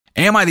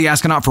Am I the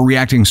astronaut for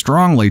reacting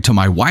strongly to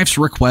my wife's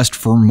request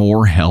for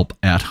more help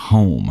at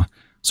home?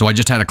 So I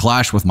just had a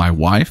clash with my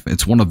wife.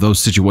 It's one of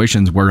those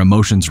situations where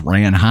emotions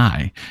ran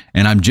high,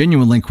 and I'm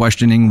genuinely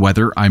questioning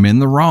whether I'm in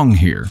the wrong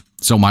here.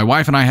 So my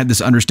wife and I had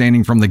this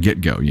understanding from the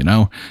get-go, you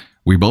know?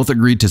 We both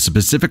agreed to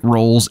specific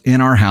roles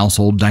in our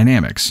household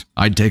dynamics.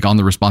 I'd take on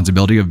the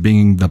responsibility of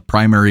being the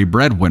primary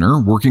breadwinner,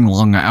 working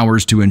long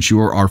hours to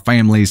ensure our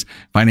family's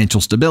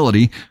financial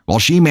stability, while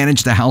she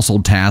managed the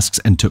household tasks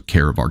and took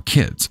care of our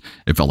kids.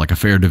 It felt like a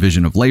fair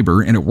division of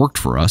labor, and it worked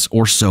for us,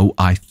 or so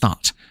I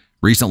thought.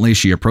 Recently,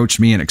 she approached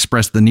me and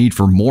expressed the need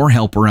for more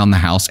help around the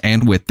house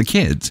and with the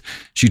kids.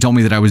 She told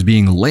me that I was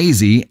being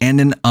lazy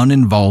and an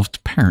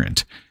uninvolved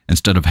parent.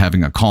 Instead of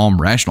having a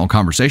calm, rational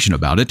conversation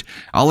about it,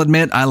 I'll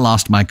admit I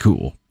lost my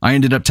cool. I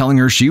ended up telling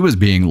her she was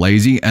being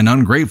lazy and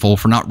ungrateful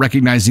for not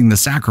recognizing the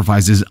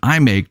sacrifices I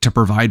make to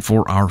provide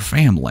for our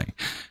family.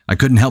 I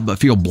couldn't help but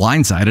feel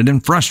blindsided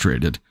and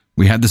frustrated.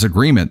 We had this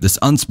agreement, this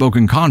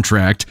unspoken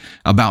contract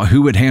about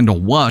who would handle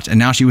what, and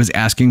now she was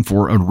asking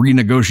for a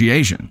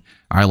renegotiation.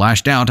 I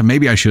lashed out, and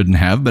maybe I shouldn't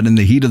have, but in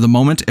the heat of the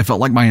moment, it felt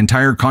like my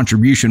entire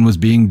contribution was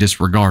being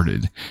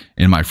disregarded.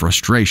 In my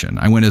frustration,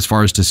 I went as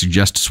far as to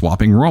suggest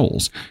swapping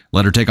roles.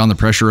 Let her take on the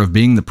pressure of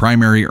being the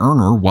primary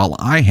earner while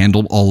I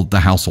handled all of the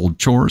household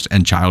chores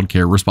and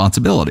childcare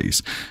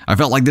responsibilities. I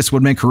felt like this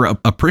would make her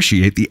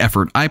appreciate the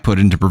effort I put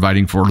into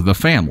providing for the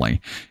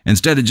family.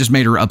 Instead, it just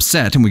made her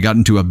upset, and we got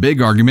into a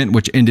big argument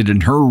which ended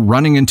in her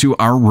running into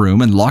our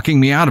room and locking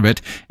me out of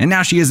it, and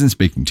now she isn't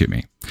speaking to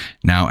me.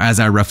 Now, as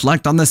I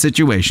reflect on the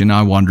situation,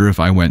 I wonder if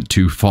I went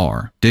too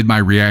far. Did my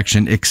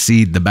reaction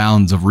exceed the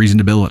bounds of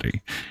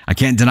reasonability? I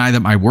can't deny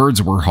that my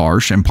words were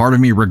harsh, and part of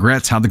me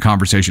regrets how the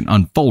conversation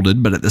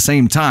unfolded, but at the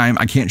same time,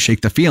 I can't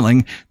shake the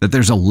feeling that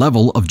there's a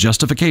level of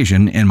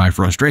justification in my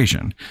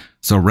frustration.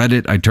 So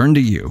Reddit, I turn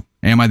to you.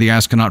 Am I the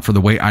astronaut for the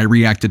way I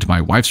reacted to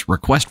my wife's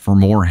request for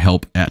more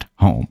help at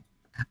home?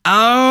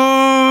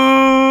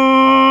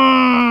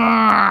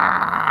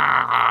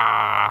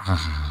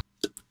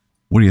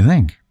 What do you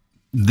think?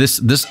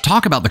 This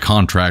talk about the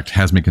contract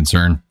has me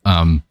concerned.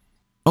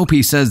 OP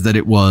says that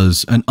it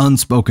was an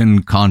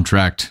unspoken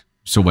contract.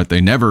 So what, they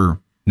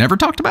never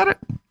talked about it?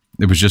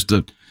 It was just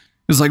it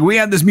was like, we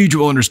had this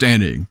mutual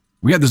understanding.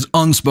 We had this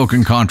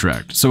unspoken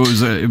contract. So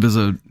it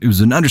was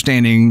an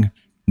understanding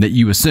that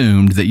you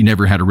assumed that you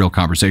never had a real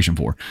conversation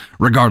for.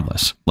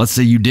 Regardless, let's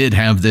say you did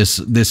have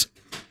this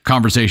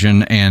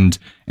conversation and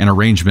an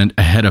arrangement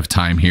ahead of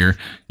time here.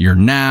 You're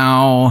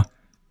now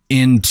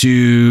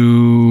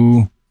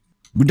into...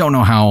 We don't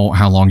know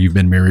how long you've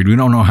been married. We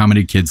don't know how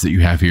many kids that you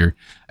have here.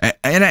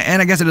 And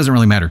I guess it doesn't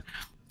really matter.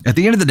 At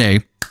the end of the day,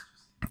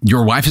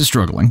 your wife is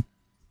struggling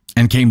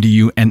and came to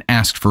you and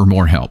asked for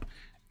more help,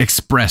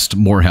 expressed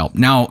more help.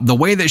 Now, the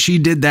way that she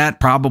did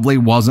that probably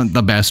wasn't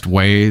the best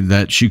way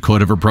that she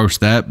could have approached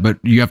that, but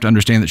you have to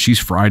understand that she's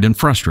fried and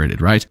frustrated,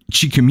 right?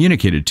 She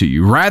communicated to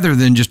you rather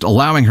than just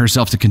allowing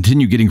herself to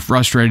continue getting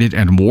frustrated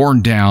and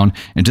worn down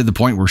and to the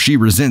point where she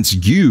resents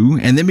you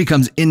and then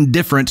becomes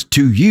indifferent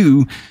to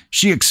you.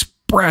 She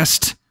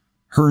expressed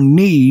her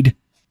need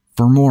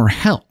for more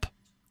help.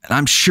 And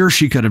I'm sure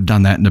she could have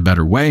done that in a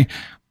better way.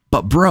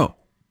 But bro,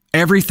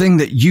 everything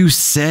that you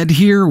said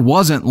here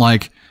wasn't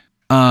like,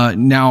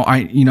 now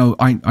I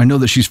know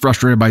that she's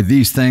frustrated by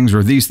these things,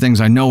 or these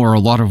things I know are a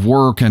lot of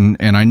work, and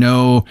I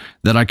know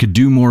that I could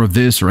do more of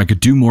this, or I could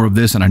do more of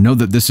this, and I know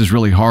that this is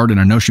really hard, and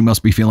I know she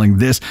must be feeling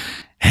this.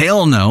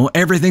 Hell no.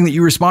 Everything that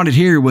you responded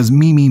here was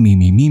me.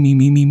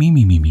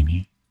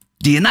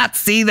 Do you not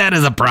see that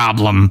as a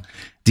problem?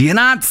 Do you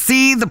not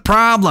see the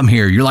problem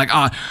here? You're like,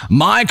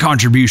 my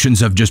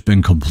contributions have just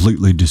been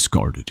completely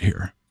discarded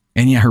here.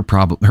 And yeah, her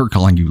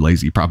calling you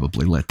lazy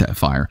probably lit that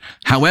fire.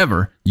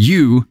 However,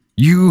 you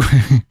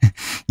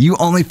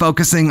only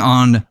focusing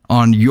on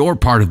your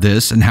part of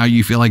this and how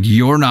you feel like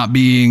you're not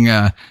being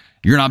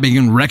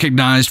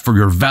recognized for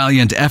your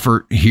valiant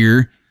effort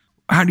here.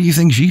 How do you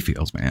think she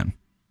feels, man?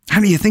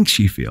 How do you think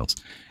she feels?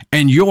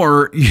 And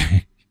your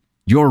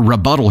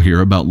rebuttal here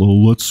about,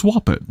 well, let's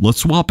swap it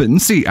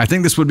and see. I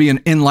think this would be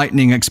an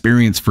enlightening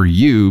experience for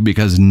you,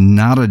 because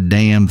not a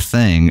damn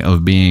thing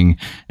of being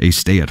a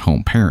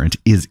stay-at-home parent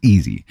is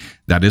easy.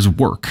 That is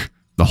work.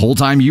 The whole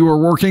time you are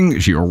working,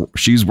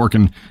 she's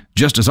working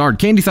just as hard.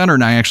 Candy Thunder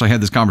and I actually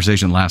had this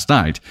conversation last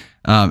night,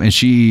 and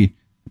she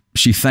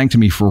thanked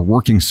me for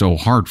working so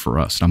hard for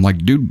us. And I'm like,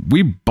 dude,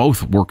 we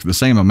both work the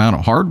same amount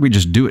of hard. We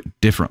just do it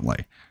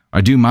differently. I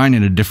do mine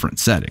in a different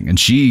setting, and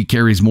she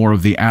carries more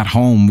of the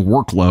at-home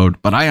workload,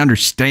 but I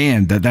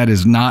understand that that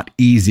is not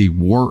easy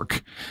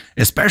work,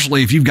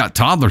 especially if you've got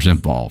toddlers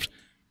involved.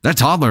 That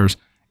toddlers,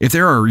 if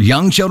there are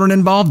young children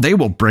involved, they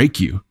will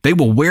break you. They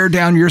will wear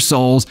down your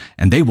souls,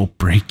 and they will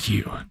break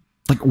you.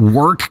 Like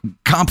work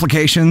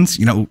complications,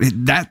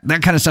 that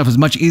kind of stuff is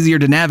much easier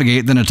to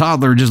navigate than a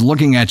toddler just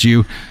looking at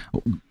you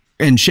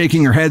and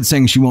shaking her head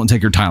saying she won't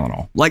take her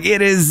Tylenol. Like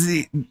it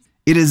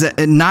is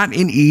not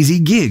an easy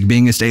gig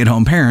being a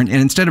stay-at-home parent.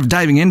 And instead of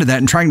diving into that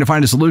and trying to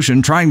find a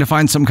solution, trying to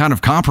find some kind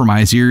of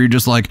compromise here, you're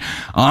just like,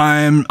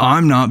 I'm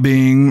not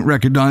being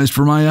recognized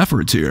for my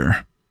efforts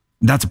here.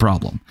 That's a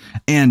problem.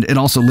 And it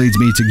also leads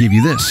me to give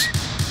you this.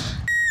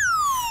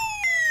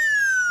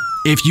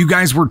 If you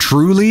guys were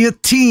truly a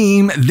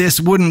team, this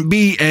wouldn't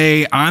be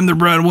a, I'm the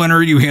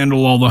breadwinner, you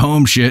handle all the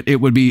home shit.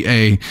 It would be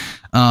a,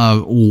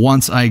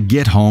 once I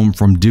get home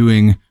from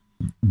doing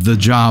the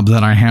job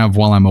that I have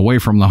while I'm away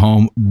from the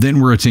home, then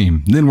we're a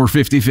team. Then we're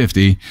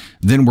 50-50.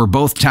 Then we're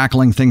both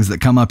tackling things that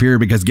come up here,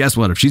 because guess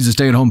what? If she's a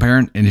stay-at-home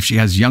parent and if she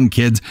has young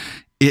kids,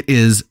 it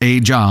is a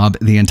job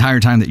the entire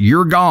time that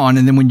you're gone.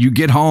 And then when you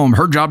get home,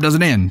 her job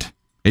doesn't end.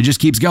 It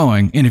just keeps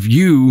going. And if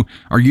you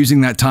are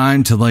using that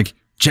time to like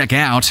check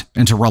out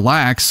and to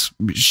relax,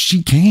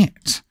 she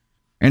can't.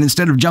 And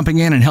instead of jumping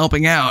in and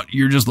helping out,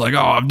 you're just like, oh,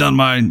 I've done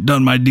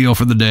my deal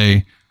for the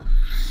day.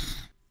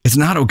 It's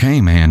not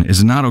okay, man.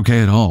 It's not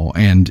okay at all.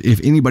 And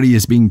if anybody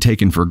is being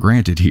taken for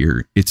granted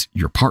here, it's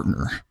your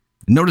partner.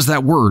 Notice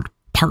that word,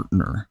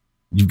 partner.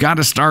 You've got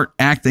to start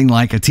acting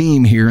like a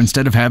team here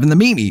instead of having the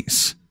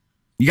memes.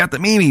 You got the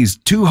memes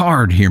too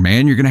hard here,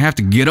 man. You're going to have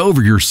to get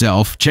over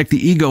yourself, check the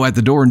ego at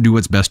the door, and do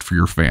what's best for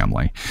your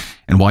family.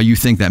 And while you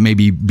think that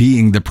maybe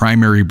being the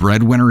primary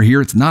breadwinner here,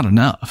 it's not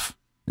enough.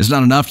 It's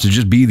not enough to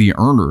just be the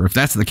earner. If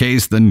that's the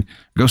case, then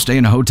go stay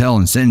in a hotel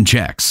and send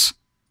checks.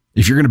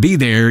 If you're going to be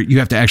there, you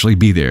have to actually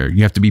be there.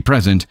 You have to be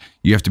present.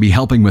 You have to be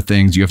helping with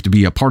things. You have to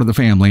be a part of the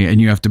family,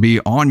 and you have to be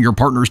on your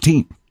partner's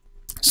team.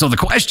 So the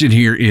question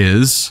here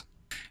is,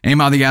 am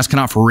I the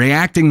astronaut for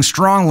reacting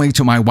strongly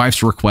to my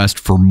wife's request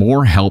for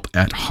more help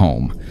at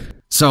home?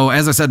 So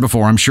as I said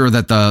before, I'm sure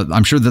that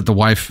the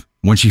wife,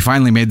 when she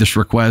finally made this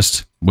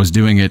request, was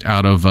doing it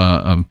out of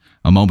a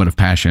moment of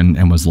passion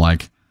and was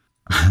like,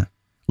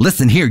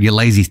 listen here, you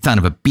lazy son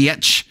of a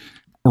bitch.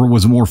 Or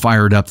was more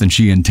fired up than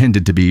she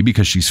intended to be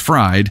because she's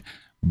fried.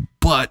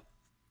 But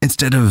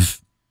instead of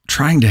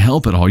trying to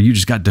help at all, you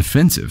just got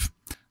defensive.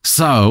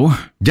 So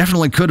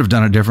definitely could have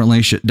done it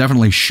differently.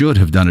 Definitely should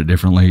have done it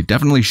differently.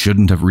 Definitely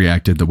shouldn't have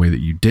reacted the way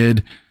that you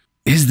did.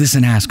 Is this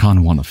an Ask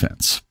on One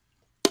offense?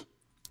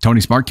 Tony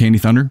Spark, Candy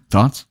Thunder,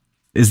 thoughts?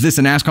 Is this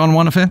an Ask on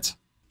One offense?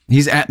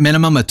 He's at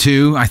minimum a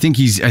 2. I think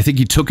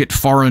he took it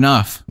far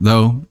enough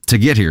though to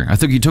get here. I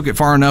think he took it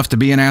far enough to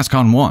be an Ask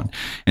on One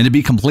and to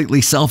be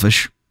completely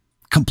selfish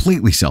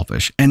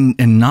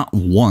and not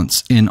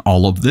once in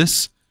all of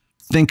this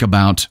think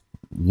about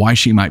why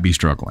she might be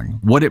struggling,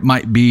 what it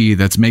might be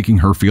that's making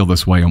her feel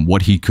this way, and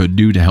what he could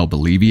do to help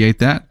alleviate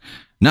that.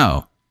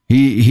 No,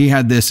 he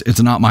had this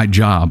it's not my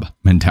job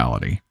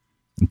mentality.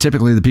 And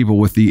typically the people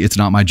with the it's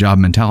not my job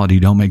mentality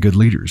don't make good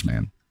leaders,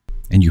 man.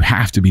 And you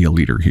have to be a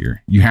leader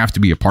here. You have to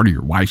be a part of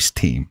your wife's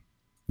team.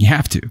 You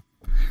have to.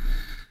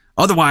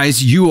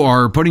 Otherwise, you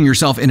are putting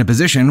yourself in a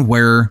position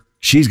where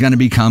she's going to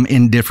become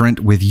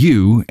indifferent with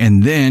you,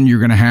 and then you're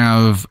going to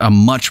have a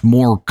much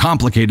more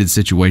complicated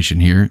situation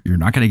here. You're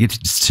not going to get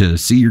to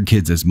see your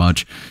kids as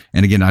much.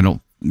 And again,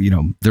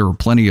 there are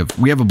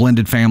we have a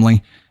blended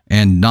family,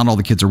 and not all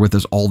the kids are with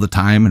us all the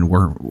time, and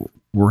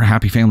we're a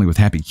happy family with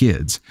happy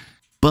kids.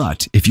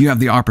 But if you have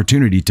the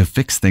opportunity to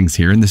fix things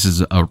here, and this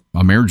is a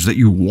marriage that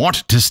you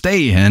want to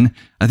stay in,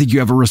 I think you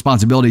have a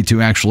responsibility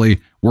to actually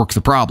work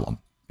the problem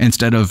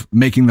instead of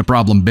making the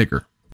problem bigger.